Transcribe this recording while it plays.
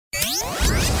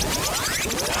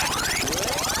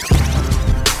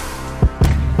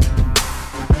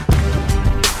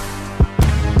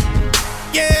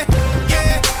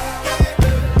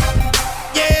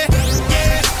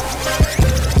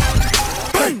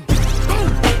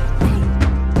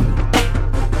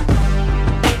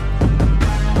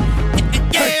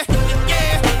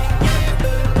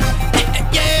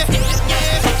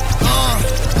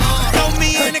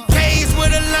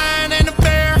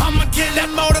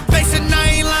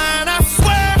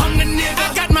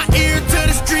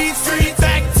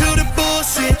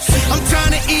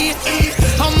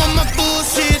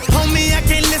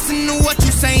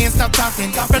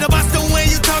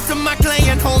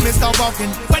dog walking.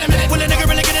 Wait a minute, will a nigga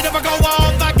really get it if I go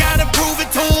off? I gotta prove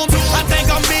it to him. I think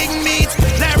I'm Big Meat,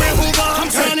 Larry Hoover. I'm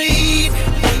trying to eat,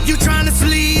 you trying to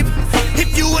sleep.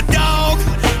 If you a dog,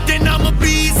 then I'm a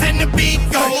beast and the beat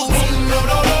goes.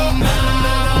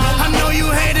 I know you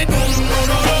hate it.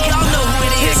 Y'all know who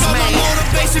it is, man. My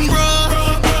motivation, bruh.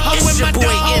 I'm It's with your my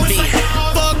boy dog. Envy.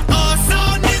 Fuck us,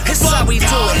 That's how we do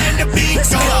y'all, it. and the beat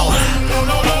Let's goes. go.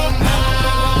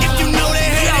 If you know they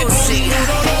hate it, see.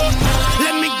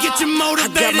 let me get you I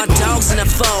motivated. got my dogs in the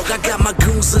fog, I got my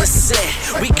goons on the set.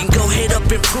 We can go head up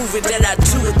and prove it that I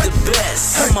do it the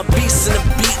best. I'm a beast in the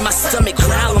beat, my stomach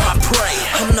growl on my prey.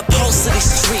 I'm the pulse of these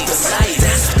streets,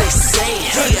 that's what they say.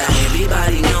 Yeah.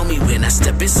 Everybody know me when I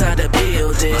step inside the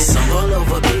building. My song all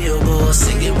over billboards,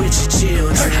 sing it with your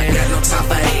children. I got no time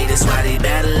for haters, why they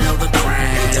battle over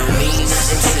crime. It don't mean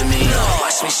nothing to me,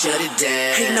 watch me shut it down.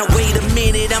 Hey, now wait a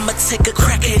minute, I'ma take a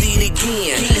crack at it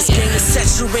again. This game is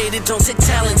saturated, don't take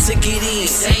talent to get in.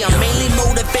 See, I'm mainly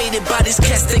motivated by these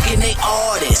cats thinking they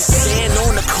artists. Stand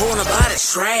on the corner by the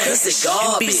trash, cause they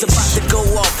garbage. Beats about to go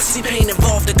off, see pain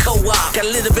involved the co-op. Got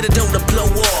a little bit of dough to blow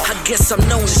off, I guess I'm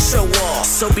known to show off.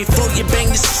 So before you bang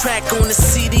this track on the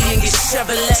CD and your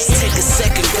Chevrolet, take a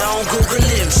second, go on Google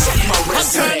it and check my I'm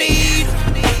trying to resume. eat,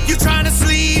 you trying to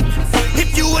sleep.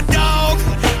 If you a dog,